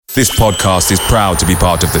This podcast is proud to be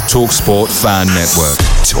part of the TalkSport Fan Network.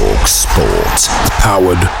 TalkSport.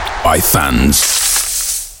 Powered by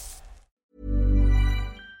fans.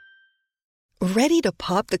 Ready to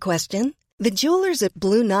pop the question? The jewelers at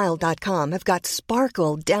BlueNile.com have got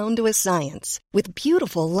sparkle down to a science with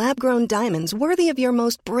beautiful lab-grown diamonds worthy of your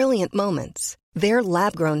most brilliant moments. Their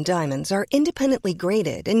lab-grown diamonds are independently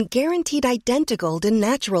graded and guaranteed identical to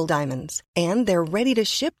natural diamonds. And they're ready to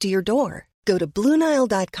ship to your door. Go to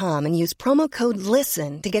BlueNile.com and use promo code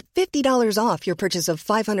LISTEN to get $50 off your purchase of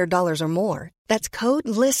 $500 or more. That's code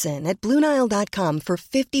LISTEN at BlueNile.com for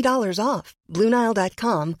 $50 off.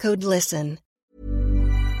 BlueNile.com, code LISTEN.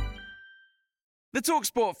 The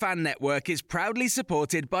TalkSport Fan Network is proudly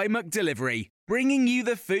supported by McDelivery, bringing you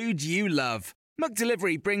the food you love.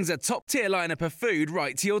 McDelivery brings a top-tier lineup of food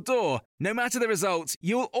right to your door. No matter the result,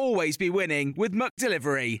 you'll always be winning with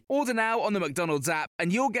McDelivery. Order now on the McDonald's app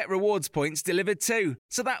and you'll get rewards points delivered too.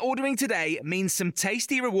 So that ordering today means some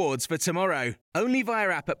tasty rewards for tomorrow. Only via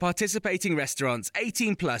app at participating restaurants.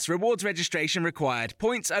 18 plus. Rewards registration required.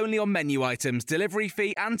 Points only on menu items. Delivery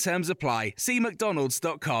fee and terms apply. See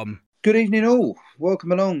mcdonalds.com. Good evening all.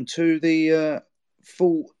 Welcome along to the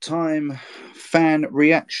full-time fan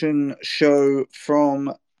reaction show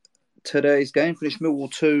from today's game. Finished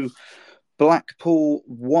Millwall 2, Blackpool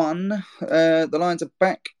 1. The Lions are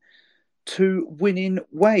back to winning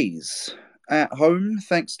ways at home,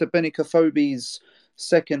 thanks to Benica Fobi's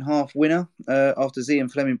second half winner after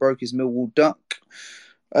Zian Fleming broke his Millwall duck.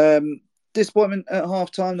 Disappointment at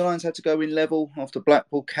half-time. The Lions had to go in level after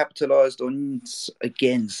Blackpool capitalised on,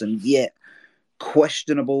 again, some yet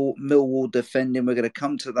questionable Millwall defending. We're going to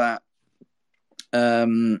come to that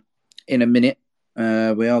in a minute. We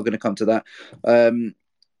are going to come to that.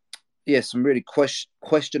 Some really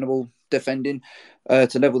questionable defending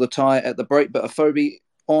to level the tie at the break. But Afobe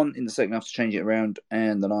on in the second half to change it around,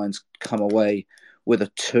 and the Lions come away with a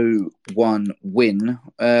 2-1 win.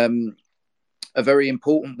 A very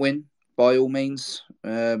important win, by all means.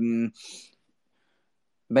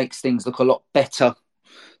 Makes things look a lot better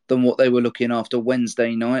than what they were looking after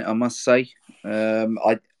Wednesday night, I must say.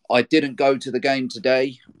 I didn't go to the game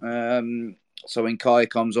today, so when Kai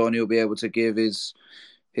comes on, he'll be able to give his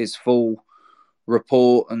full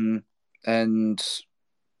report and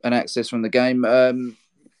access from the game.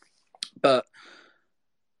 But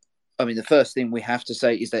I mean, the first thing we have to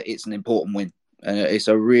say is that it's an important win. It's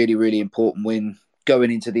a really, really important win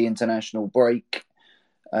going into the international break,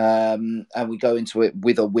 and we go into it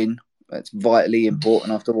with a win. That's vitally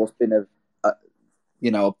important after what's been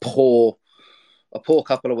a poor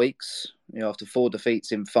couple of weeks. After 4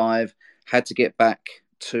 defeats in 5, had to get back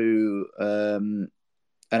to an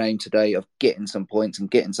aim today of getting some points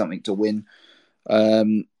and getting something to win.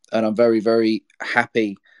 And I'm very, very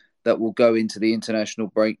happy that we'll go into the international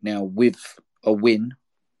break now with a win.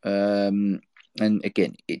 And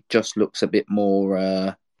again, it just looks a bit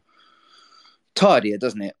more tidier,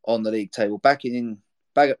 doesn't it, on the league table?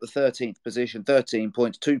 Back up the 13th position, 13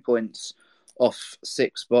 points, 2 points off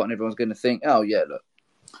 6th spot, and everyone's going to think, oh yeah, look,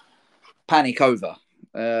 panic over.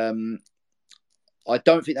 I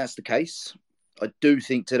don't think that's the case. I do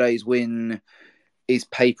think today's win is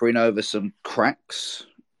papering over some cracks,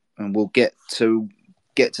 and we'll get to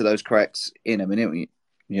those cracks in a minute.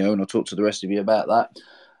 And I'll talk to the rest of you about that,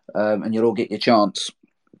 and you'll all get your chance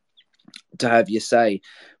to have your say.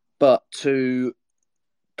 But to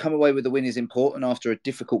come away with the win is important after a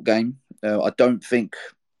difficult game. I don't think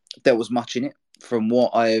there was much in it from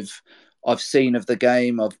what I've seen of the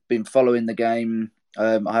game. I've been following the game.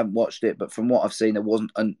 I haven't watched it, but from what I've seen, there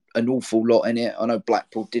wasn't an awful lot in it. I know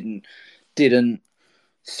Blackpool didn't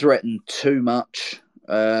threaten too much.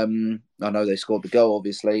 I know they scored the goal,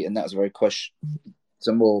 obviously, and that was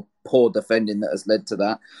some more poor defending that has led to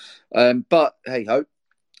that. But hey ho.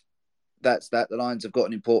 That's that. The Lions have got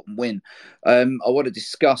an important win. I want to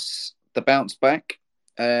discuss the bounce back,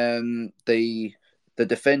 the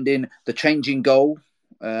defending, the changing goal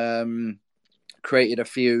created a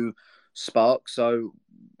few sparks. So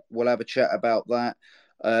we'll have a chat about that.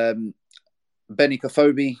 Benica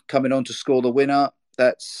Fobi coming on to score the winner.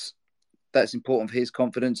 That's important for his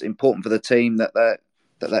confidence. Important for the team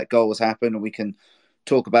that goal has happened, and we can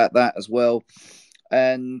talk about that as well.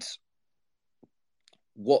 And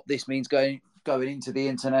what this means going into the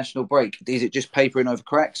international break. Is it just papering over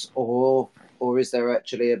cracks, or is there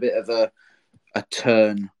actually a bit of a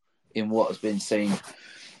turn in what has been seen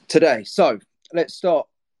today? So let's start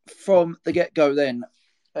from the get-go then.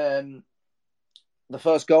 The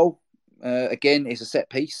first goal, again, is a set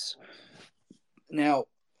piece. Now,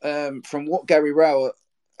 from what Gary Rowett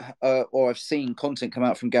or I've seen content come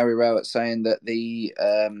out from Gary Rowett saying that the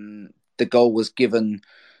goal was given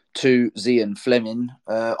to Zian Fleming.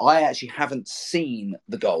 I actually haven't seen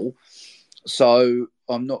the goal, so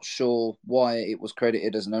I'm not sure why it was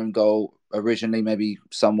credited as an own goal originally. Maybe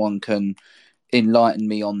someone can enlighten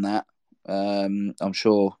me on that. I'm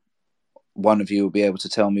sure one of you will be able to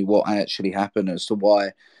tell me what actually happened as to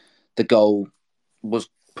why the goal was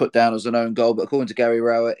put down as an own goal. But according to Gary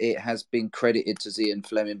Rowett, it has been credited to Zian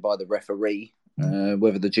Fleming by the referee.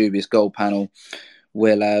 Whether the dubious goal panel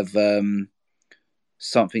will have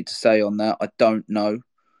something to say on that, I don't know.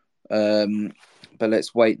 But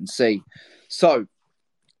let's wait and see. So,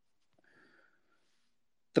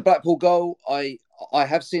 the Blackpool goal, I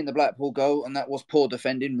have seen the Blackpool goal, and that was poor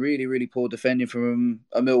defending, really, really poor defending from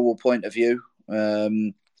a Millwall point of view.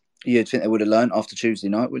 You'd think they would have learned after Tuesday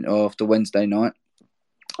night, or after Wednesday night,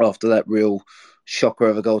 after that real shocker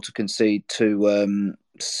of a goal to concede to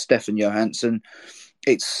Stefan Johansson.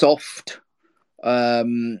 It's soft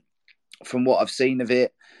from what I've seen of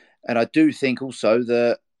it. And I do think also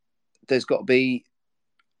that there's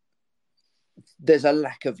a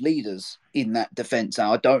lack of leaders in that defence.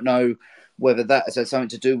 Now, I don't know whether that has something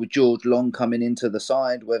to do with George Long coming into the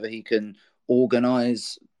side, whether he can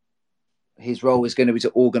organise. His role is going to be to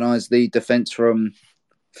organise the defence from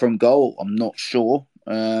goal. I'm not sure.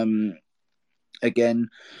 Again,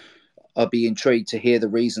 I'd be intrigued to hear the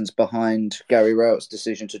reasons behind Gary Rowett's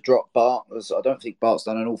decision to drop Bart. As I don't think Bart's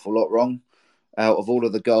done an awful lot wrong out of all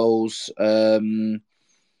of the goals that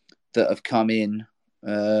have come in.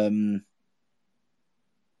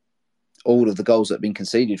 All of the goals that have been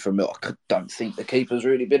conceded from it, I don't think the keeper's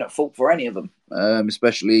really been at fault for any of them,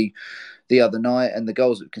 especially the other night. And the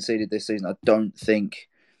goals that conceded this season, I don't think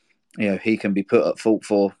he can be put at fault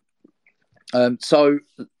for. So,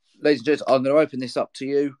 ladies and gents, I'm going to open this up to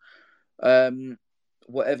you.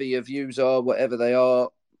 Whatever your views are, whatever they are,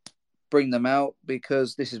 bring them out,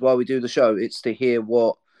 because this is why we do the show. It's to hear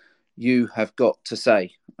what you have got to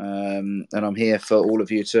say. And I'm here for all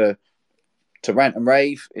of you to rant and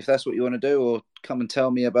rave, if that's what you want to do, or come and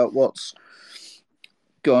tell me about what's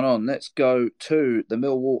gone on. Let's go to the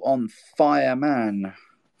Millwall on Fire man.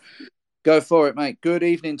 Go for it, mate. Good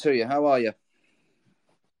evening to you. How are you?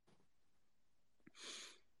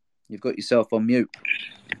 You've got yourself on mute.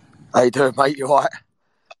 How you doing, mate? You all right?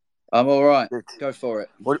 I'm all right. Good. Go for it.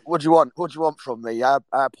 What do you want? What do you want from me? How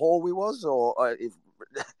poor we was, or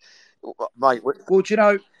mate? Well, do you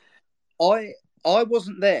know, I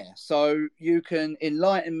wasn't there, so you can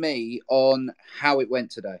enlighten me on how it went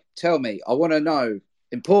today. Tell me. I want to know.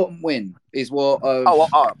 Important win is what.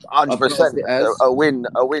 100%. A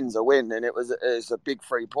win's a win, and it's a big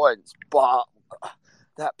 3 points. But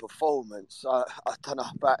that performance, I don't know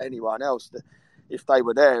about anyone else if they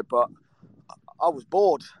were there, but I was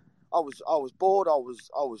bored. I was bored. I was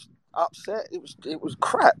upset. It was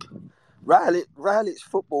crap. Rowlett's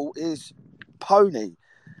football is pony.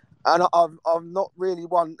 And I'm not really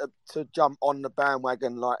one to jump on the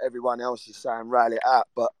bandwagon like everyone else is saying, Rowlett out.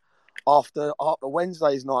 But after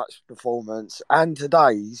Wednesday's night's performance and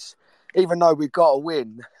today's, even though we've got a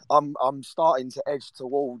win, I'm starting to edge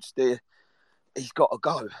towards he's got to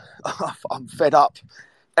go. I'm fed up,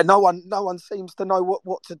 and no one seems to know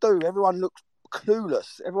what to do. Everyone looks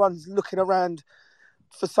clueless. Everyone's looking around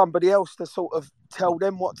for somebody else to sort of tell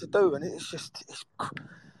them what to do, and it's just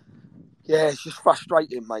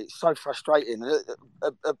frustrating, mate. It's so frustrating.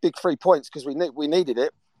 A big 3 points because we needed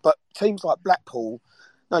it. But teams like Blackpool,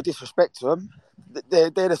 no disrespect to them, they're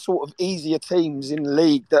the sort of easier teams in the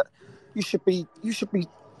league that you should be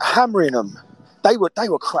hammering them. They were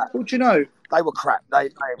crap. Well, do you know, they were crap.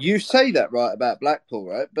 You say that right about Blackpool,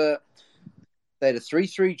 right? But they had a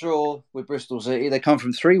 3-3 draw with Bristol City. They come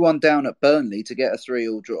from 3-1 down at Burnley to get a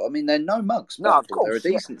 3-3 draw. I mean, they're no mugs. No, of course. They're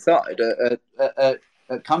a decent side.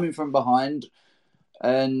 Coming from behind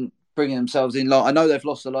and bringing themselves in. Like, I know they've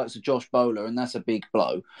lost the likes of Josh Bowler, and that's a big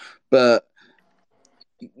blow. But,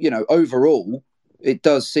 overall, it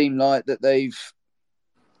does seem like that they've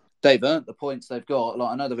earned the points they've got.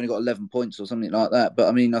 Like, I know they've only got 11 points or something like that. But,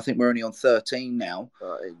 I mean, I think we're only on 13 now.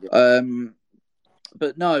 But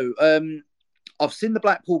no, I've seen the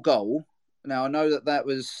Blackpool goal. Now, I know that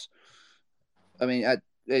was... I mean...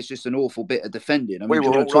 it's just an awful bit of defending. I mean, we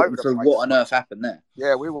were all over the place. What on earth happened there?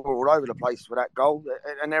 Yeah, we were all over the place with that goal,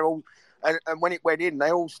 and they're all, and when it went in,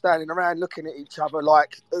 they all standing around looking at each other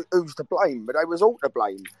like, who's to blame? But they was all to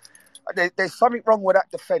blame. There's something wrong with that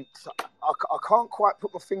defence. I can't quite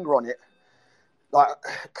put my finger on it. Like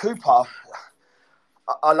Cooper,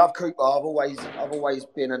 I love Cooper. I've always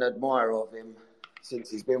been an admirer of him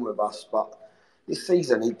since he's been with us. But this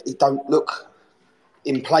season, he don't look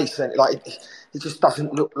in place. And like he just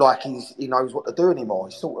doesn't look like he knows what to do anymore.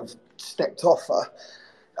 He's sort of stepped off.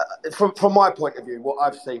 From my point of view, what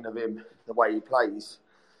I've seen of him, the way he plays,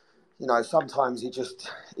 sometimes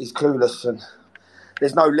he's clueless and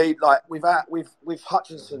there's no lead. Like with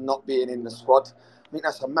Hutchinson not being in the squad, I think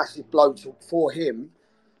that's a massive blow for him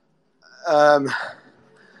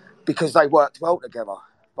because they worked well together.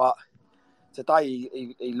 But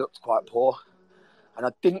today he looked quite poor, and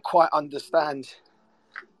I didn't quite understand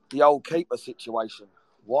the old keeper situation.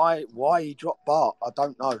 Why he dropped Bart? I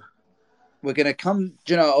don't know. We're going to come.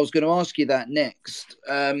 I was going to ask you that next.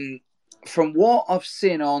 From what I've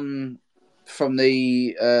seen from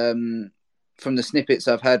the snippets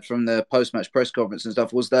I've had from the post-match press conference and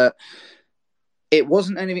stuff, was that it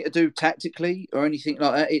wasn't anything to do tactically or anything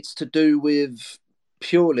like that. It's to do with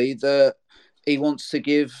purely that he wants to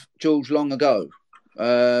give George Long a go.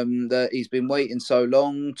 That he's been waiting so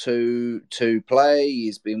long to play.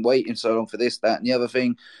 He's been waiting so long for this, that, and the other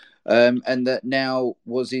thing, and that now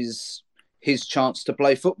was his chance to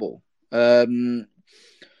play football.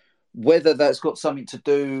 Whether that's got something to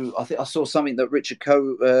do, I think I saw something that Richard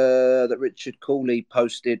Cooley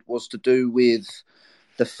posted was to do with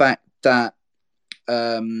the fact that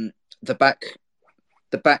the back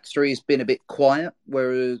three has been a bit quiet,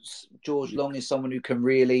 whereas George Long is someone who can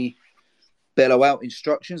really bellow out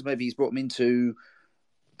instructions. Maybe he's brought him in to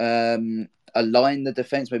align the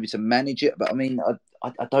defence, maybe to manage it. But I mean,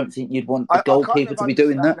 I don't think you'd want the goalkeeper to be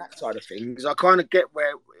doing that. That side of things, I kind of get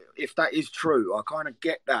where, if that is true, I kind of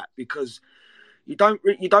get that because you don't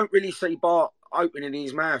really see Bart opening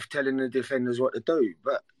his mouth telling the defenders what to do.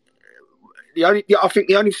 But I think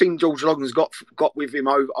the only thing George Long has got with him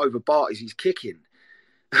over Bart is his kicking.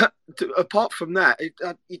 Apart from that,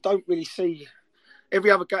 you don't really see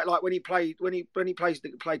every other game. Like when he played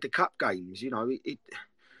the cup games, he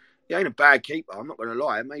ain't a bad keeper. I'm not going to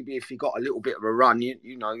lie. Maybe if he got a little bit of a run,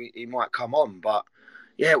 he might come on. But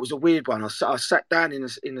yeah, it was a weird one. I sat down in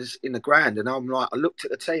the ground and I'm like, I looked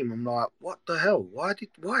at the team. I'm like, what the hell? Why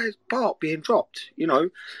is Bart being dropped?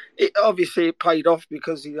 It obviously paid off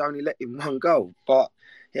because he only let him one goal. But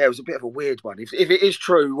yeah, it was a bit of a weird one. If it is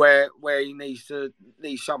true where he needs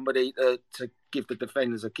somebody to give the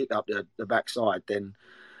defenders a kick up the backside, then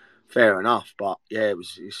fair enough. But yeah,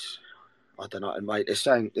 it's I don't know, mate. There's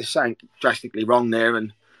something drastically wrong there,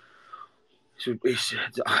 and something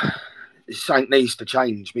needs to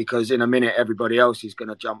change because in a minute everybody else is going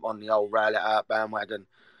to jump on the old rail it out bandwagon.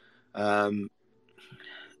 I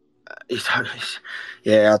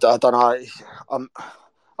don't know.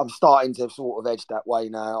 I'm starting to sort of edge that way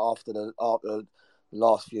now after the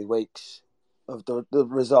last few weeks of the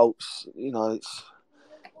results. It's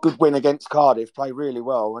good win against Cardiff, play really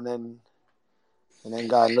well, and then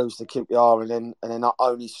go and lose to QPR, and then not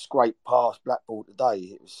only scrape past Blackpool today.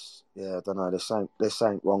 It was, I don't know. There's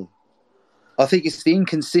something wrong. I think it's the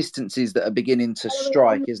inconsistencies that are beginning to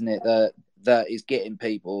strike, isn't it? That is getting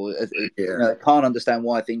people. I can't understand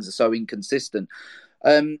why things are so inconsistent.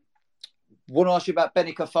 Want to ask you about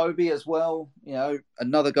Benik Afobe as well.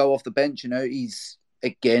 Another go off the bench. He's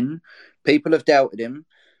again. People have doubted him,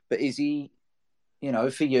 but is he?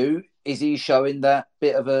 For you, is he showing that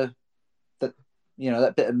bit of that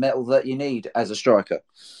bit of metal that you need as a striker?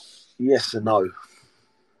 Yes and no.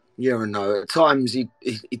 Yeah and no. At times he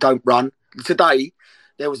don't run. Today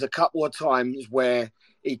there was a couple of times where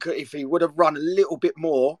he could, if he would have run a little bit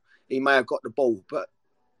more, he may have got the ball. But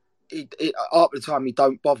half the time he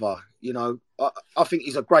don't bother. I think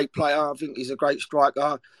he's a great player. I think he's a great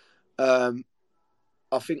striker. I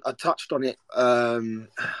think I touched on it. The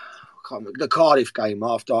Cardiff game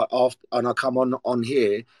after, and I come on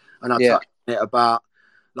here and I touched on it about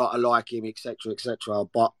I like him, etc., etc.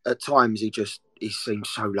 But at times he seems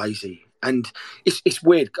so lazy, and it's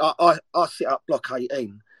weird. I sit up block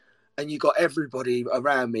 18, and you got everybody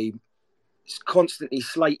around me constantly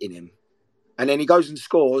slating him, and then he goes and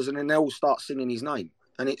scores, and then they all start singing his name,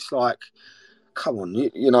 and it's like, come on,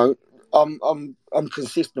 I'm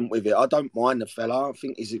consistent with it. I don't mind the fella. I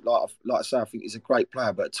think he's like I say, I think he's a great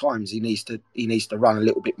player, but at times he needs to run a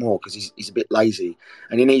little bit more because he's a bit lazy,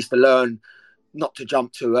 and he needs to learn not to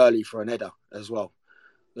jump too early for an header as well,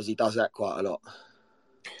 because he does that quite a lot.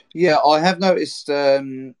 Yeah, I have noticed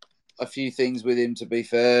a few things with him, to be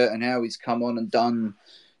fair, and how he's come on and done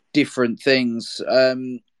different things.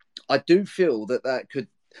 I do feel that could...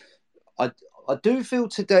 I do feel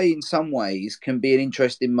today in some ways can be an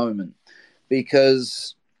interesting moment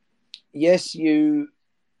because, yes, you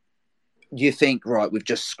think, right, we've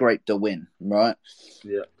just scraped a win, right?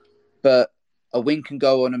 Yeah. But a win can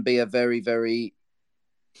go on and be a very, very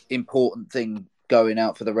important thing going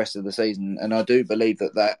out for the rest of the season. And I do believe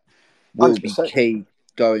that will 100%. Be key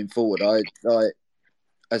going forward. I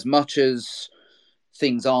as much as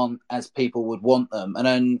things aren't as people would want them.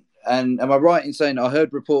 And am I right in saying I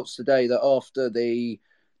heard reports today that after the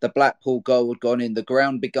Blackpool goal had gone in, the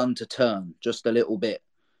ground begun to turn just a little bit.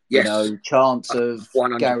 Yes. You know, chance of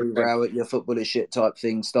 100%. Gary Rowett, your football is shit type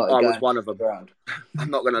thing started. I was one of them. I'm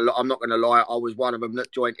not gonna lie. I was one of them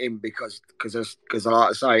that joined in because like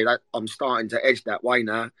I say, that I'm starting to edge that way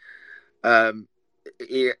now.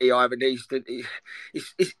 He either needs to.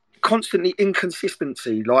 It's constantly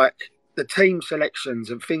inconsistency, like the team selections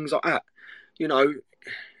and things like that. You know,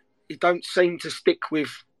 he don't seem to stick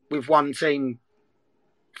with one team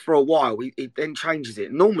for a while. He then changes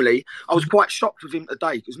it. Normally, I was quite shocked with him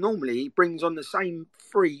today because normally he brings on the same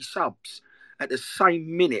 3 subs at the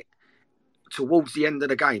same minute towards the end of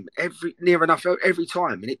the game, near enough every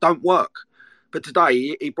time, and it don't work. But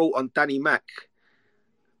today he brought on Danny Mack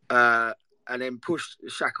and then pushed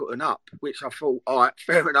Shackleton up, which I thought, all right,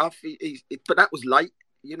 fair enough. But that was late,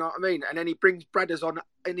 you know what I mean? And then he brings Bradders on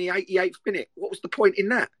in the 88th minute. What was the point in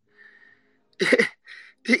that?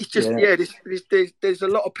 It's just there's a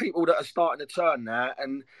lot of people that are starting to turn now,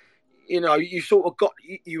 and you know, you sort of got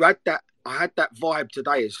you had that. I had that vibe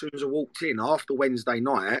today as soon as I walked in after Wednesday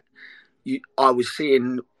night. I was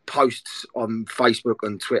seeing posts on Facebook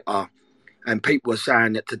and Twitter, and people were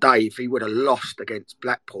saying that today, if he would have lost against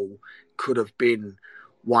Blackpool, could have been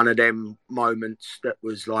one of them moments that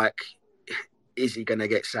was like, is he going to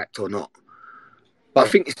get sacked or not? But I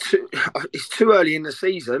think it's too early in the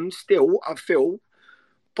season. Still, I feel.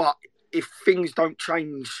 But if things don't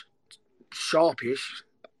change sharpish,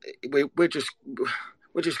 we're just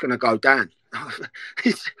going to go down. I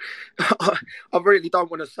really don't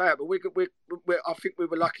want to say it, but I think we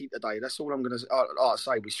were lucky today. That's all I'm going to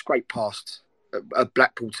say. We scraped past a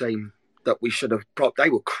Blackpool team that we should have. They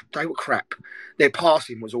were crap. Their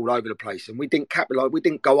passing was all over the place, and we didn't capitalise. We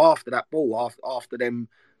didn't go after that ball after them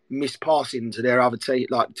mispassing to their other team,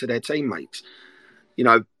 like to their teammates. You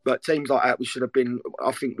know, but teams like that,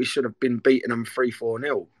 I think we should have been beating them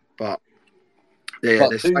 3-4-0. But yeah,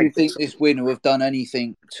 do you think this win will have done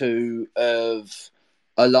anything to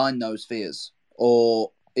align those fears,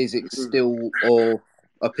 or is it still, or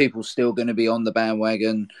are people still going to be on the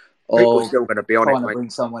bandwagon? People are still going to be on it. Trying to bring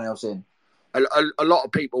someone else in. A lot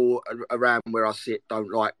of people around where I sit don't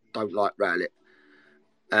like Rowlett,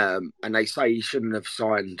 and they say he shouldn't have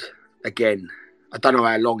signed again. I don't know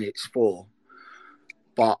how long it's for.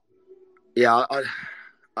 But yeah,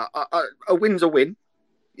 a win's a win.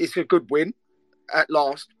 It's a good win at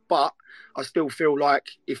last. But I still feel like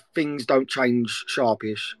if things don't change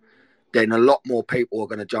sharpish, then a lot more people are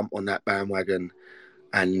going to jump on that bandwagon,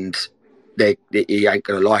 and he ain't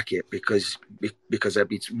going to like it because there'll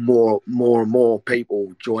be more and more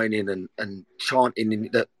people joining and chanting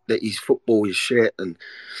that his football is shit. And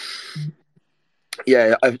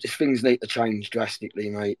yeah, things need to change drastically,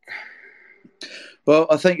 mate. Well,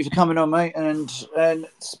 I thank you for coming on, mate, and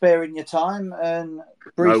sparing your time and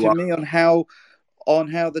briefing me on how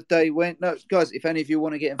the day went. No, guys, if any of you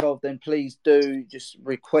want to get involved, then please do just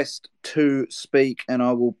request to speak, and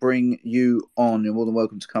I will bring you on. You're more than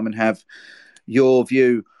welcome to come and have your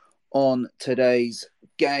view on today's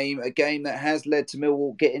game, a game that has led to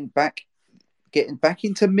Millwall getting back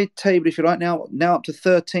into mid-table, if you like. Now up to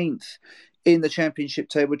 13th in the Championship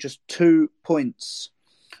table, just 2 points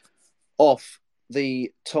off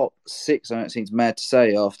the top 6. I know it seems mad to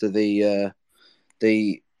say after the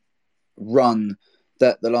run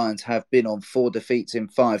that the Lions have been on, 4 defeats in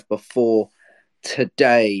 5 before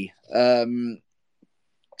today. Again,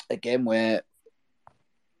 we're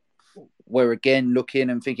again looking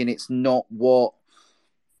and thinking it's not what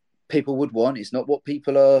people would want. It's not what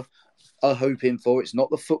people are hoping for. It's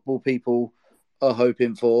not the football people are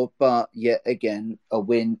hoping for. But yet again, a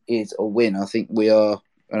win is a win. I think we are.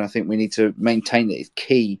 And I think we need to maintain that it's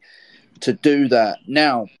key to do that.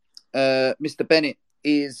 Now, Mr. Bennett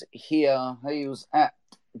is here. He was at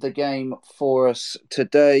the game for us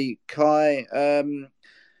today. Kai,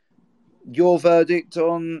 your verdict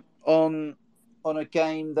on a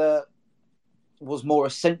game that was more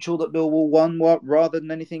essential that Millwall won rather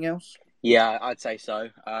than anything else? Yeah, I'd say so.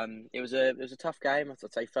 It was a tough game.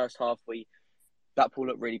 I'd say first half Blackpool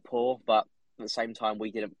looked really poor, but at the same time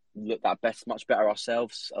we didn't look much better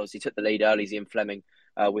ourselves. Obviously took the lead early, Ian Fleming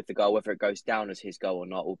with the goal. Whether it goes down as his goal or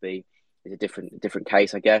not is a different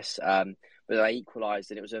case, I guess. But they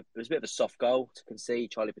equalised, and it was a bit of a soft goal to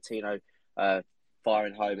concede. Charlie Patino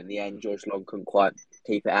firing home in the end. George Long couldn't quite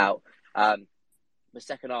keep it out. The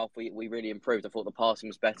second half we really improved. I thought the passing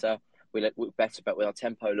was better. we looked better, but with our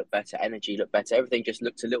tempo looked better, energy looked better. Everything just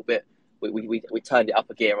looked a little bit. We turned it up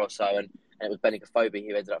a gear or so, and it was Benik Afobe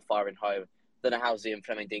who ended up firing home. Don't know how Zian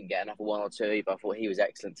Flemming didn't get another one or two either. I thought he was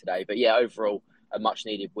excellent today. But yeah, overall, a much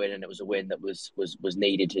needed win, and it was a win that was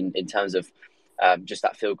needed in terms of just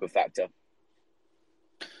that feel good factor.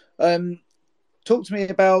 Talk to me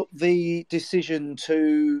about the decision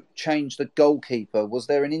to change the goalkeeper. Was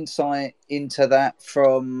there an insight into that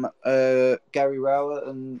from Gary Rowett,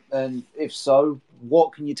 and if so,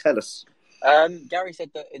 what can you tell us? Gary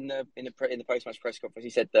said that in the post-match press conference, he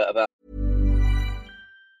said that about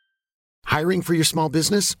hiring for your small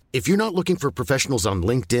business. If you're not looking for professionals on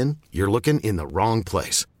LinkedIn, you're looking in the wrong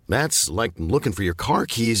place. That's like looking for your car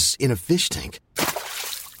keys in a fish tank.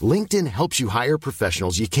 LinkedIn helps you hire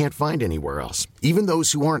professionals you can't find anywhere else, even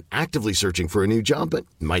those who aren't actively searching for a new job but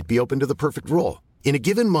might be open to the perfect role. In a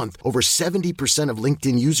given month, over 70% of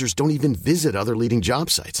LinkedIn users don't even visit other leading job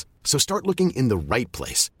sites. So start looking in the right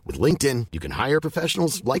place. With LinkedIn, you can hire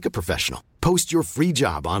professionals like a professional. Post your free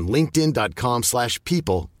job on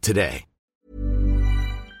linkedin.com/people today.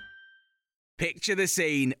 Picture the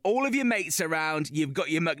scene. All of your mates around, you've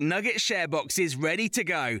got your McNugget share boxes ready to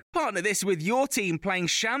go. Partner this with your team playing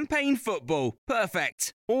champagne football.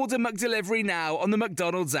 Perfect. Order McDelivery now on the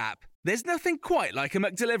McDonald's app. There's nothing quite like a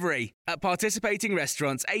McDelivery. At participating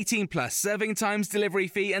restaurants, 18 plus, serving times, delivery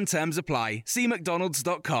fee and terms apply. See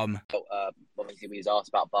mcdonalds.com. Obviously, we was asked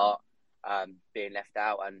about Bart being left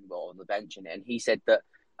out and on the bench, and he said that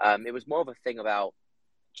it was more of a thing about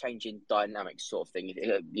changing dynamics sort of thing.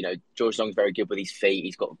 You know, George Long's very good with his feet.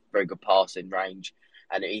 He's got very good passing range,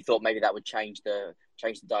 and he thought maybe that would change the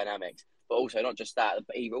dynamics. But also not just that,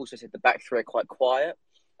 but he also said the back three are quite quiet.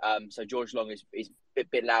 So George Long is a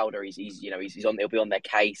bit louder. He'll be on their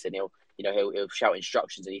case, and he'll shout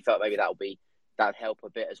instructions. And he felt maybe that'd help a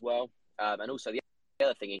bit as well. And also the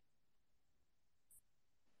other thing.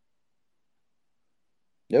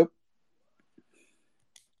 Yep.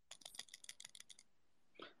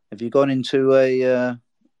 Have you gone into a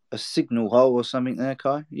signal hole or something there,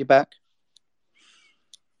 Kai? You back?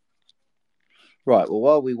 Right. Well,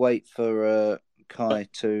 while we wait for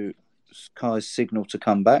Kai's signal to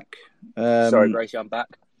come back. Sorry, Gracie, I'm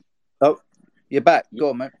back. Oh, you're back. Go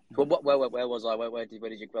on, mate. Well, where was I? Where did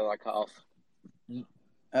I cut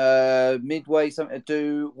off? Midway, something to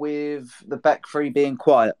do with the back three being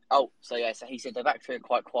quiet. Oh, so he said the back three are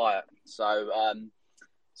quite quiet. So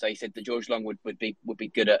he said that George Long would be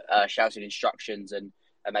good at shouting instructions and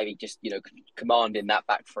maybe just commanding that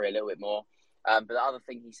back three a little bit more. But the other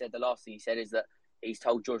thing he said, the last thing he said, is that he's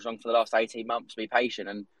told George Long for the last 18 months to be patient,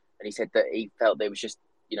 and he said that he felt that it was just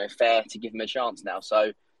fair to give him a chance now.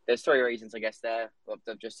 So there's three reasons, I guess, there what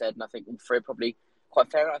I've just said, and I think all three are probably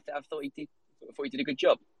quite fair. I thought he did a good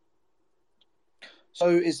job.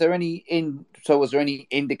 So was there any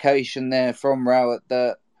indication there from Rowett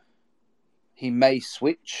that he may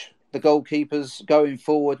switch the goalkeepers going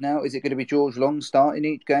forward now? Is it going to be George Long starting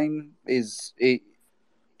each game? Is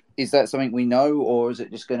that something we know, or is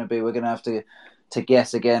it just going to be we're going to have to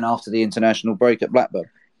guess again after the international break at Blackburn?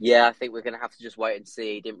 Yeah, I think we're going to have to just wait and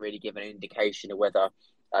see. He didn't really give an indication of whether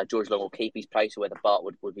George Long will keep his place or whether Bart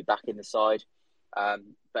would be back in the side.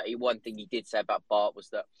 But one thing he did say about Bart was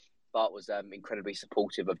that Bart was incredibly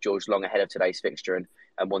supportive of George Long ahead of today's fixture and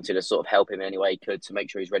wanted to sort of help him in any way he could to make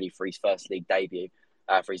sure he's ready for his first league debut,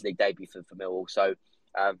 for Millwall. So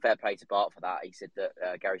fair play to Bart for that. He said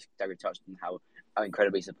that Gary touched on how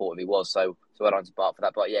incredibly supportive he was. So well done to Bart for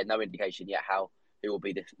that. But yeah, no indication yet who will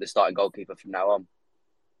be the starting goalkeeper from now on.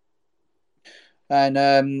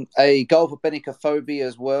 And a goal for Benik Afobe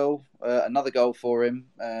as well. Another goal for him.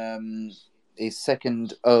 His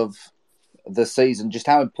second of the season. Just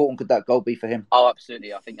how important could that goal be for him? Oh,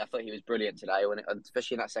 absolutely. I thought he was brilliant today,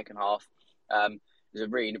 especially in that second half. It was a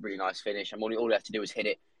really, really nice finish. And all he had to do was hit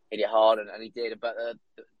it hard, and he did. But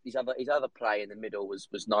his other play in the middle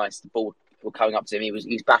was nice. The ball coming up to him. He was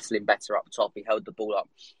battling better up top. He held the ball up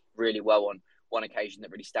really well. On one occasion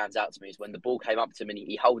that really stands out to me is when the ball came up to him and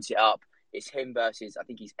he holds it up. It's him versus, I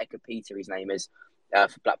think he's Eka Peter, his name is,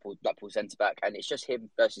 for Blackpool centre-back. And it's just him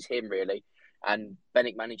versus him, really. And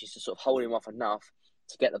Benik manages to sort of hold him off enough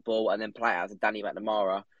to get the ball and then play it out to Danny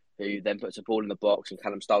McNamara, who then puts the ball in the box and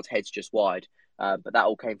Callum Styles heads just wide. But that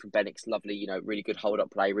all came from Benik's lovely, really good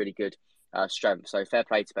hold-up play, really good strength. So fair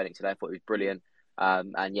play to Benik today. I thought he was brilliant.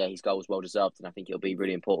 And yeah, his goal was well-deserved, and I think it'll be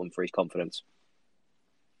really important for his confidence.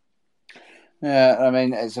 Yeah, I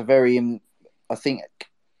mean, it's a very, I think,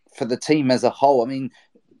 for the team as a whole, I mean,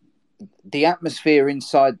 the atmosphere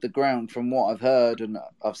inside the ground, from what I've heard and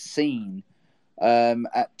I've seen,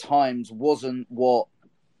 at times wasn't what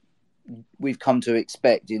we've come to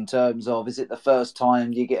expect in terms of, is it the first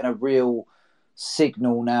time you're getting a real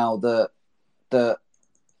signal now that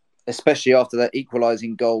especially after that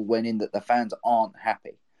equalising goal went in, that the fans aren't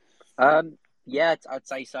happy? Yeah, I'd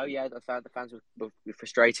say so. Yeah, the fans were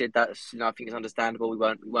frustrated. That's, I think it's understandable. We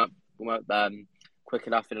weren't quick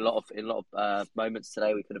enough in a lot of moments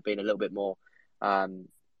today. We could have been a little bit more.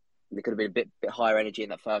 There could have been a bit higher energy in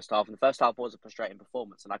that first half, and the first half was a frustrating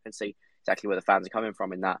performance, and I can see exactly where the fans are coming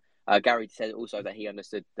from in that. Gary said also that he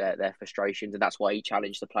understood their frustrations, and that's why he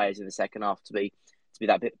challenged the players in the second half to be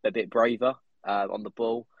a bit braver on the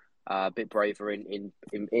ball, a bit braver in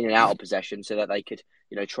and out of possession, so that they could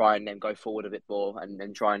try and then go forward a bit more and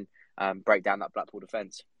then try and break down that Blackpool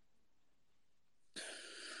defence.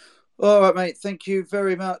 All right, mate. Thank you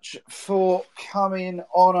very much for coming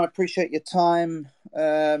on. I appreciate your time.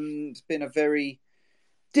 It's been a very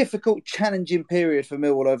difficult, challenging period for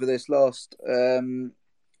Millwall over this last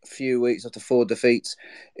few weeks after 4 defeats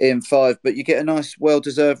in 5. But you get a nice,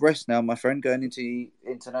 well-deserved rest now, my friend, going into the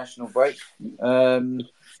international break. It'll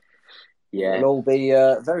all be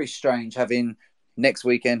very strange next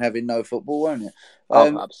weekend having no football, won't it?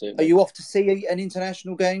 Absolutely. Are you off to see an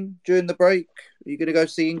international game during the break? Are you going to go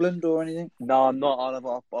see England or anything? No, I'm not.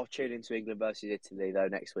 I'll tune into England versus Italy though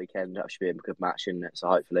next weekend. That should be a good match, isn't it? So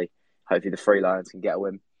hopefully the Three Lions can get a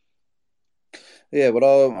win. Yeah,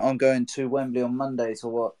 well, I'm going to Wembley on Monday to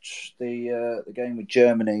watch the game with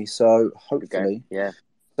Germany. So hopefully,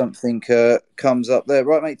 something comes up there.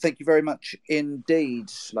 Right, mate. Thank you very much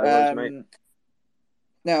indeed. No worries, mate.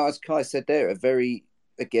 Now, as Kai said there, a very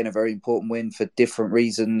important win for different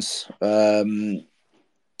reasons. I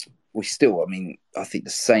think the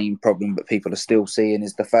same problem that people are still seeing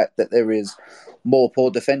is the fact that there is more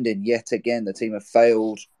poor defending. Yet again, the team have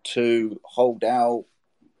failed to hold out.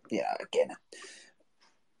 Yeah, again,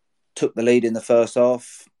 took the lead in the first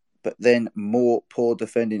half, but then more poor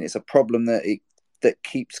defending. It's a problem that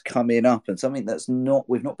keeps coming up, and something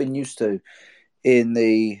we've not been used to in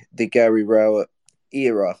the Gary Rowett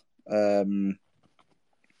era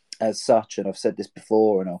as such. And I've said this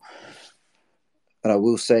before, and I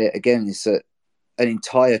will say it again. It's an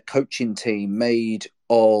entire coaching team made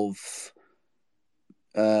of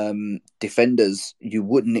defenders. You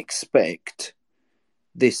wouldn't expect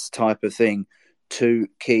this type of thing to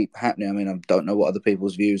keep happening. I mean, I don't know what other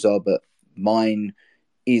people's views are, but mine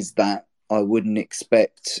is that I wouldn't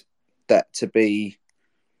expect that to be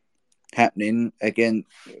happening again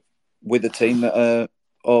with a team that are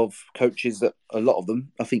of coaches that a lot of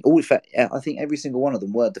them, I think every single one of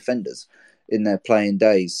them were defenders in their playing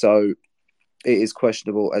days. So it is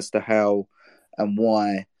questionable as to how and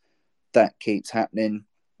why that keeps happening.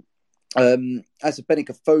 As a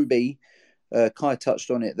Benicophobe, Kai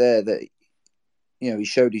touched on it there, that he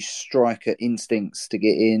showed his striker instincts to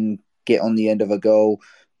get in, get on the end of a goal,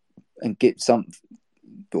 and get on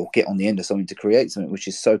the end of something to create something, which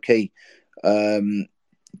is so key. When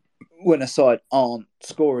a side aren't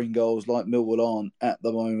scoring goals, like Millwall aren't at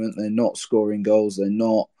the moment, they're not scoring goals, they're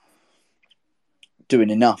not doing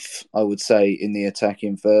enough, I would say, in the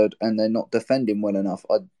attacking third, and they're not defending well enough.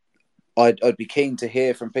 I'd be keen to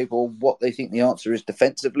hear from people what they think the answer is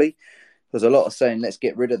defensively. There's a lot of saying, let's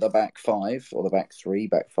get rid of the back 5 or the back 3,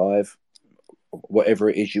 back 5, whatever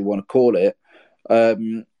it is you want to call it.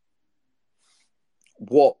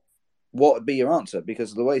 What would be your answer?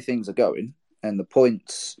 Because of the way things are going and the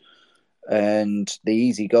points and the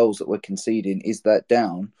easy goals that we're conceding, is that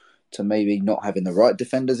down to maybe not having the right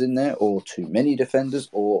defenders in there, or too many defenders,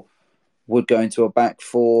 or would going to a back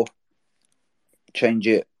 4 change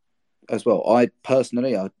it as well? I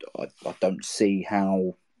personally, I don't see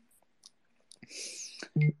how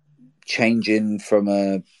changing from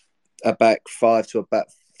a back 5 to a back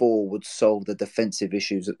 4 would solve the defensive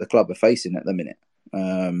issues that the club are facing at the minute.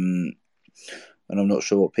 And I'm not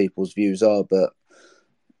sure what people's views are, but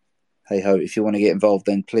hey ho, if you want to get involved,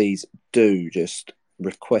 then please do just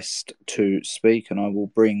request to speak and I will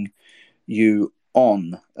bring you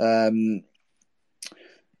on. I'm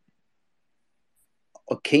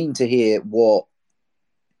keen to hear what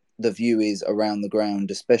the view is around the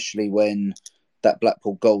ground, especially when that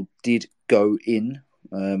Blackpool goal did go in.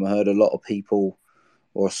 I heard a lot of people,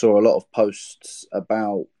 or saw a lot of posts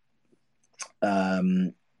about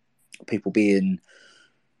people being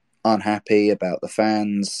unhappy about the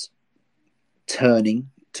fans turning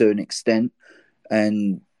to an extent.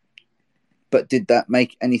 But did that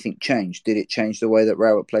make anything change? Did it change the way that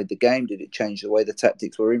Rowett played the game? Did it change the way the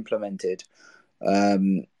tactics were implemented?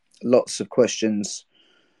 Lots of questions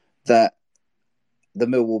that the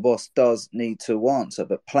Millwall boss does need to answer.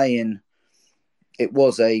 But it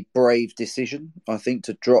was a brave decision, I think,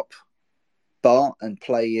 to drop Bart and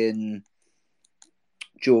play in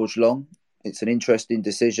George Long. It's an interesting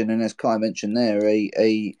decision, and as Kai mentioned there,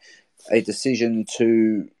 a decision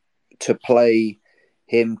to play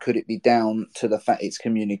him. Could it be down to the fact it's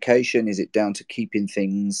communication? Is it down to keeping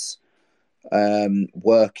things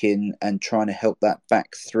working and trying to help that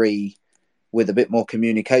back three with a bit more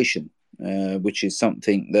communication, which is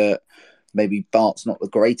something that maybe Bart's not the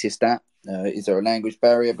greatest at. Is there a language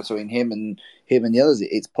barrier between him and the others?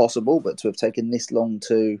 It's possible, but to have taken this long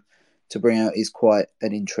to bring out is quite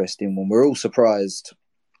an interesting one. We're all surprised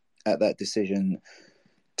at that decision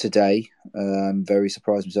today. I'm very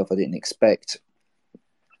surprised myself. I didn't expect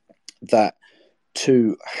that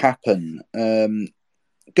to happen.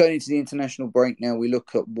 Going into the international break now, we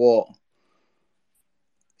look at what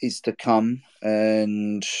is to come,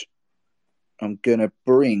 and I'm going to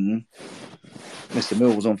bring Mr.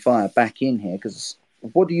 Mills on Fire back in here, because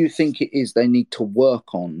what do you think it is they need to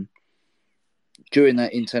work on during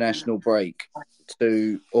that international break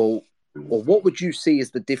or what would you see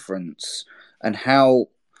as the difference, and how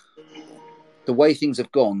the way things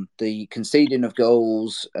have gone, the conceding of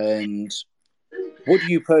goals, and what do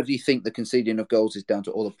you personally think the conceding of goals is down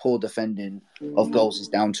to, or the poor defending of goals is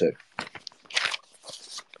down to?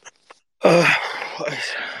 I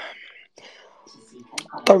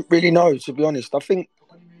don't really know, to be honest. I think,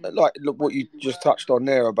 like, look what you just touched on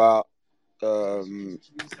there about and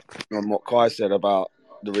what Kai said about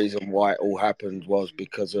the reason why it all happened was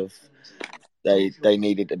because of they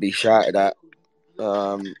needed to be shouted at.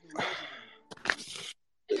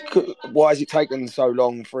 Why has it taken so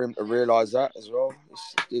long for him to realise that as well?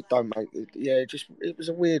 It was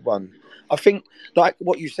a weird one. I think, like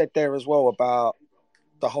what you said there as well about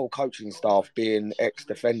the whole coaching staff being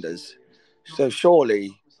ex-defenders. So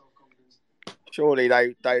surely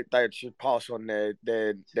they should pass on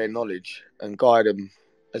their knowledge and guide them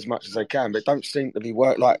as much as they can. But it don't seem to be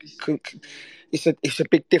work. Like, it's a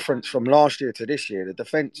big difference from last year to this year. The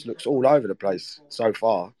defence looks all over the place so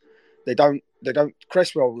far. They don't.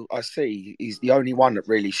 Cresswell, I see, is the only one that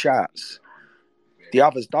really shouts. The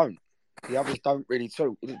others don't. The others don't really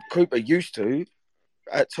too. Cooper used to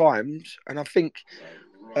at times, and I think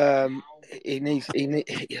he needs,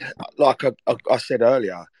 like I said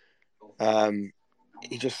earlier,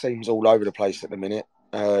 he just seems all over the place at the minute.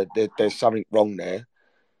 There's something wrong there.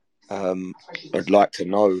 I'd like to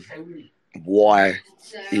know why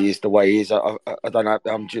he is the way he is. I don't know.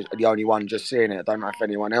 I'm just the only one just seeing it. I don't know if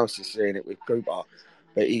anyone else is seeing it with Cooper,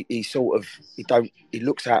 but he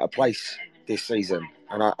looks out of place this season.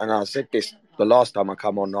 And I said this the last time I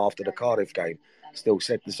come on after the Cardiff game. Still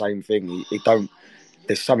said the same thing.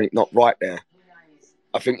 There's something not right there.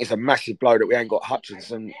 I think it's a massive blow that we ain't got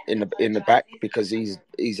Hutchinson in the back, because he's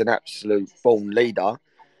an absolute born leader,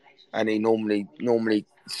 and he normally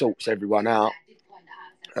sorts everyone out.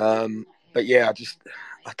 But yeah,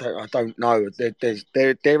 I don't know.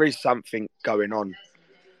 There is something going on.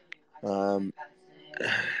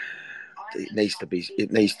 It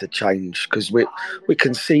needs to change, because we're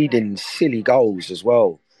conceding silly goals as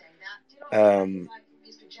well.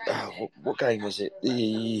 What game was it?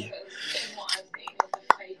 I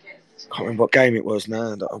can't remember what game it was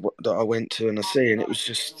now that I went to and I see, and it was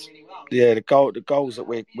just the goals that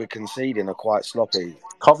we're conceding are quite sloppy.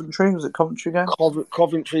 Coventry, was it Coventry game?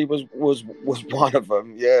 Coventry was one of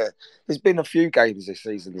them. Yeah, there's been a few games this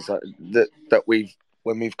season that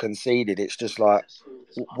when we've conceded, it's just like,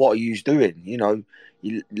 what are you doing? You know,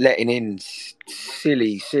 you're letting in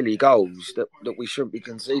silly goals that we shouldn't be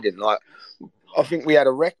conceding. Like, I think we had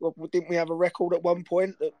a record. Didn't we have a record at one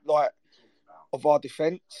point of our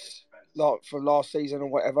defence, like for last season or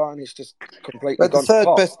whatever? And it's just completely gone. The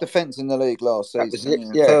third best defence in the league last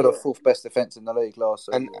season. Third or fourth best defence in the league last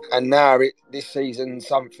season. And now this season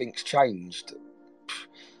something's changed.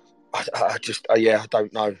 I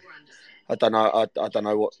don't know. I don't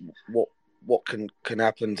know what can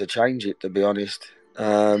happen to change it, to be honest.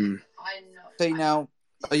 See, now,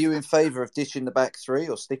 are you in favour of ditching the back three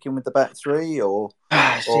or sticking with the back three, or?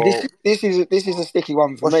 This is a sticky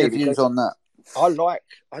one for me. What's your views on that?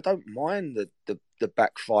 I don't mind the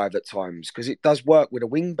back five at times, because it does work with the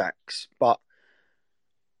wing backs, but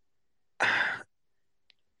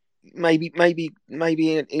maybe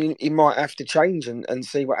he might have to change and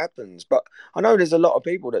see what happens. But I know there's a lot of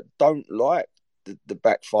people that don't like the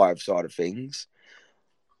back five side of things.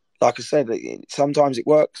 Like I said, sometimes it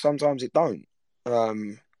works, sometimes it don't.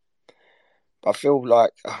 I feel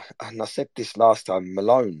like, and I said this last time,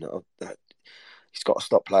 Malone, he's got to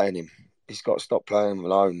stop playing him. He's got to stop playing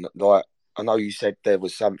Malone. Like, I know you said there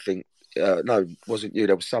was something no, wasn't you.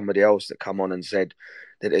 There was somebody else that come on and said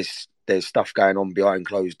that there's stuff going on behind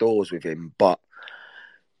closed doors with him. But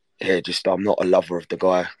yeah, just I'm not a lover of the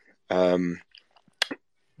guy.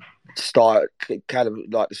 Callum,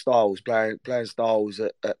 like the Styles playing Styles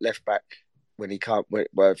at left back when he can't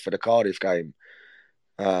for the Cardiff game.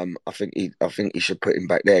 I think he should put him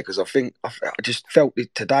back there because I just felt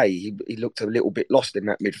it today. He looked a little bit lost in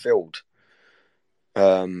that midfield.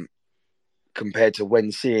 Compared to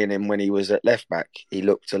when seeing him when he was at left back, he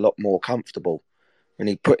looked a lot more comfortable. When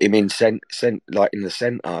he put him in like in the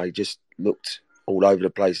centre, he just looked all over the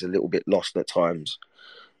place, a little bit lost at times.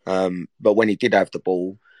 But when he did have the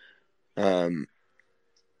ball,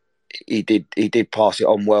 he did pass it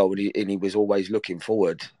on well, and he was always looking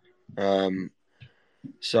forward.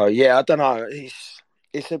 So yeah, I don't know.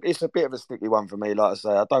 It's a bit of a sticky one for me. Like I say,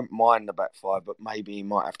 I don't mind the back five, but maybe he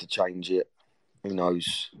might have to change it. Who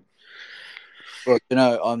knows? Well,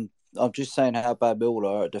 I'm just saying how bad Millwall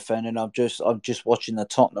are at defending. I'm just watching the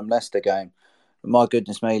Tottenham Leicester game. My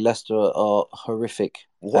goodness me, Leicester are horrific.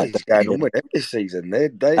 What is going on with them this season?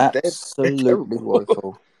 They're absolutely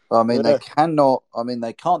woeful. I mean,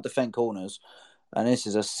 they can't defend corners, and this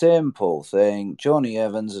is a simple thing. Johnny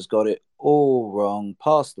Evans has got it all wrong.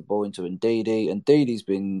 Passed the ball into Ndidi. Ndidi's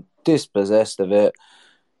been dispossessed of it.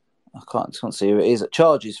 I can't see who it is. It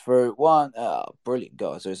charges through one. Brilliant,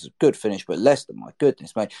 guys. It's a good finish, but Leicester, my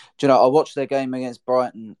goodness, mate. Do you know, I watched their game against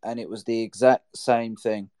Brighton, and it was the exact same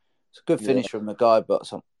thing. It's a good finish from the guy, but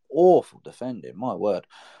some awful defending, my word.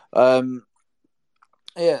 Yeah,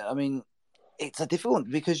 I mean, it's a difficult one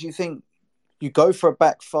because you think you go for a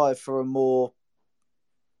back five for a more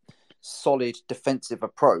solid defensive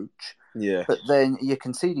approach. Yeah. But then you're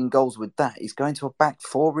conceding goals with that. Is going to a back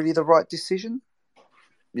four really the right decision?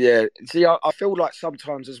 Yeah, see, I feel like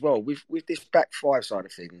sometimes as well with this back five side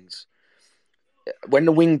of things, when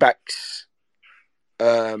the wing backs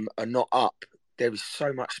are not up, there is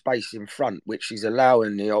so much space in front, which is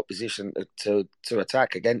allowing the opposition to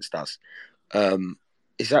attack against us.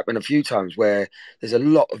 It's happened a few times where there's a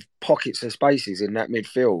lot of pockets of spaces in that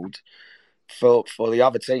midfield for the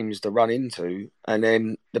other teams to run into, and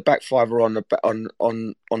then the back five are on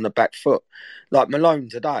the back foot. Like Malone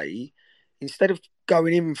today, instead of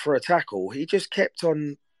going in for a tackle, he just kept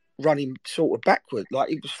on running sort of backward. Like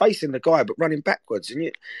he was facing the guy, but running backwards. And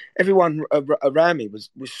everyone around me was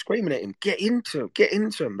screaming at him, get into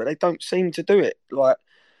him. But they don't seem to do it. Like,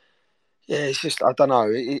 yeah, it's just, I don't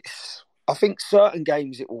know. I think certain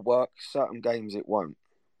games it will work, certain games it won't.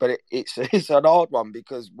 But it's an hard one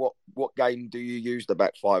because what game do you use the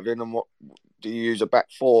back five in and what do you use a back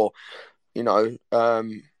four? You know,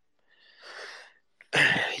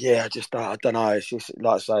 yeah, I don't know. It's just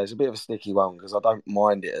like I say, it's a bit of a sticky one because I don't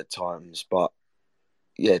mind it at times, but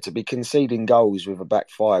yeah, to be conceding goals with a back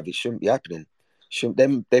five, it shouldn't be happening.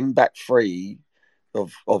 Them back three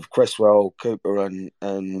of Cresswell, Cooper,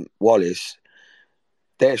 and Wallace,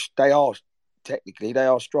 they are technically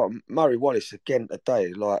strong. Murray Wallace again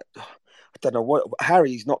today, like I don't know what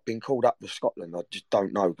Harry's not been called up for Scotland. I just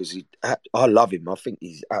don't know because I love him. I think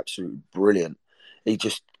he's absolutely brilliant. He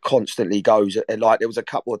just constantly goes, and like there was a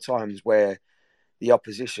couple of times where the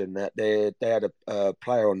opposition that they had a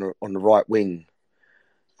player on the right wing.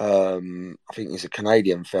 I think he's a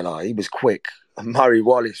Canadian fella. He was quick. And Murray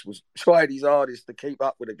Wallace was trying his hardest to keep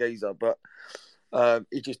up with the geezer, but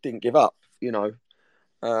he just didn't give up. You know.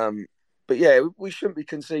 But yeah, we shouldn't be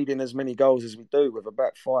conceding as many goals as we do with a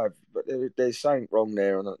back five. But there's something wrong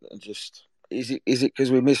there, and just is it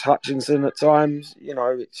because we miss Hutchinson at times? You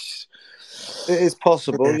know, it is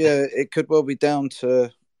possible. Yeah, it could well be down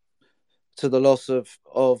to the loss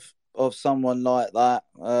of someone like that.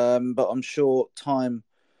 But I'm sure time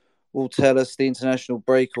will tell us. The international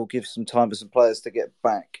break will give some time for some players to get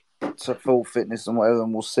back to full fitness and whatever,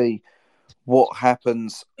 and we'll see what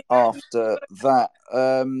happens after that.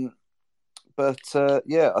 But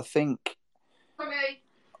yeah, I think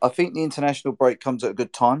the international break comes at a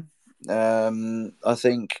good time. I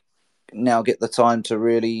think now get the time to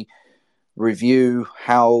really review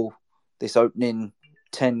how this opening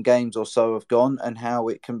 10 games or so have gone and how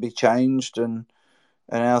it can be changed and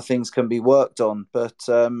how things can be worked on. But,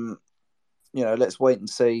 let's wait and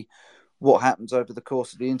see what happens over the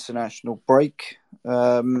course of the international break.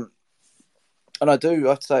 And I have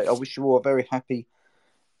to say, I wish you all a very happy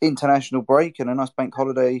international break and a nice bank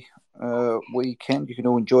holiday weekend. You can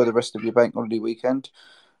all enjoy the rest of your bank holiday weekend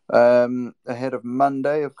ahead of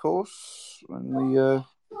Monday, of course, when we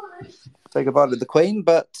say goodbye to the Queen.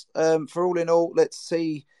 But for all in all, let's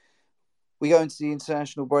see. We go into the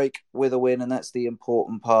international break with a win, and that's the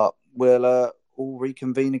important part. We'll all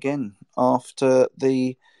reconvene again after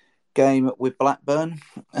the game with Blackburn,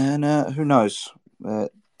 and who knows? There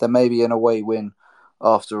may be an away win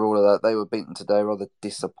after all of that. They were beaten today. Rather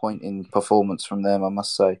disappointing performance from them, I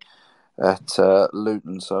must say, at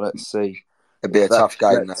Luton. So let's see. It'd be a tough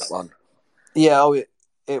game, that one. Yeah,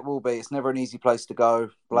 it will be. It's never an easy place to go.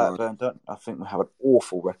 Blackburn, I think we have an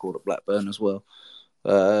awful record at Blackburn as well.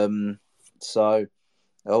 And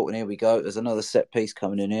here we go. There's another set piece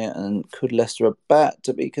coming in here, and could Leicester about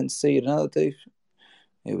to be conceded another do?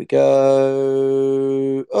 Here we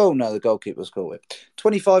go. Oh no, the goalkeeper's caught it.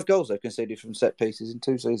 25 goals they've conceded from set pieces in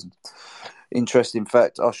 2 seasons. Interesting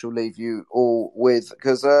fact. I shall leave you all with,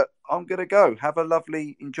 because I'm gonna go.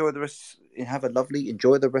 Enjoy the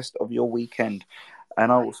rest of your weekend,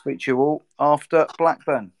 and I will speak to you all after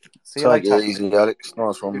Blackburn. See you later. Take it easy, Alex.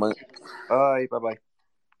 Nice one, mate. Bye.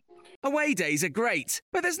 Away days are great,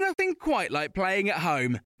 but there's nothing quite like playing at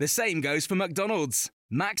home. The same goes for McDonald's.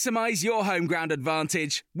 Maximise your home ground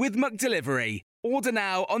advantage with McDelivery. Order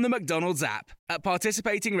now on the McDonald's app. At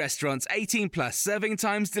participating restaurants, 18 plus serving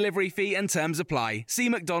times, delivery fee and terms apply. See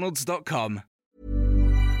mcdonalds.com.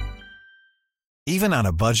 Even on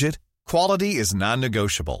a budget, quality is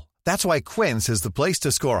non-negotiable. That's why Quince is the place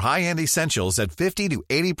to score high-end essentials at 50 to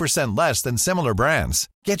 80% less than similar brands.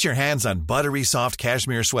 Get your hands on buttery soft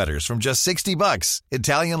cashmere sweaters from just $60,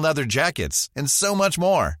 Italian leather jackets, and so much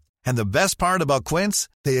more. And the best part about Quince,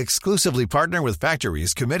 they exclusively partner with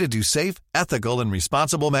factories committed to safe, ethical, and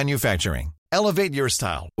responsible manufacturing. Elevate your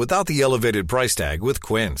style without the elevated price tag with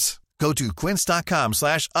Quince. Go to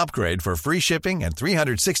quince.com/upgrade for free shipping and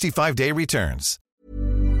 365-day returns.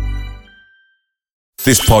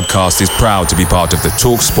 This podcast is proud to be part of the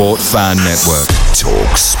TalkSport Fan Network.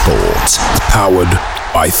 TalkSport. Powered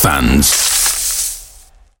by fans.